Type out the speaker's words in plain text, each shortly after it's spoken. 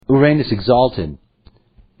Uranus exalted.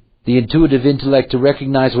 The intuitive intellect to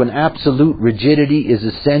recognize when absolute rigidity is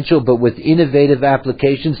essential, but with innovative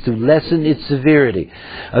applications to lessen its severity.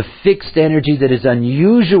 A fixed energy that is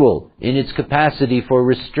unusual in its capacity for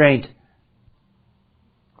restraint.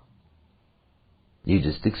 You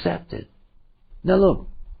just accept it. Now look,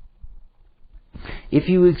 if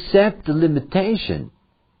you accept the limitation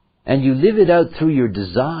and you live it out through your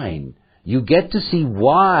design, you get to see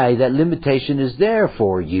why that limitation is there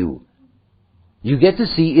for you. You get to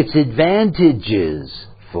see its advantages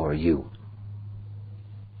for you.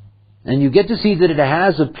 And you get to see that it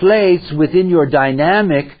has a place within your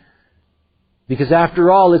dynamic, because after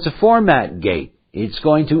all, it's a format gate. It's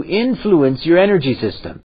going to influence your energy system.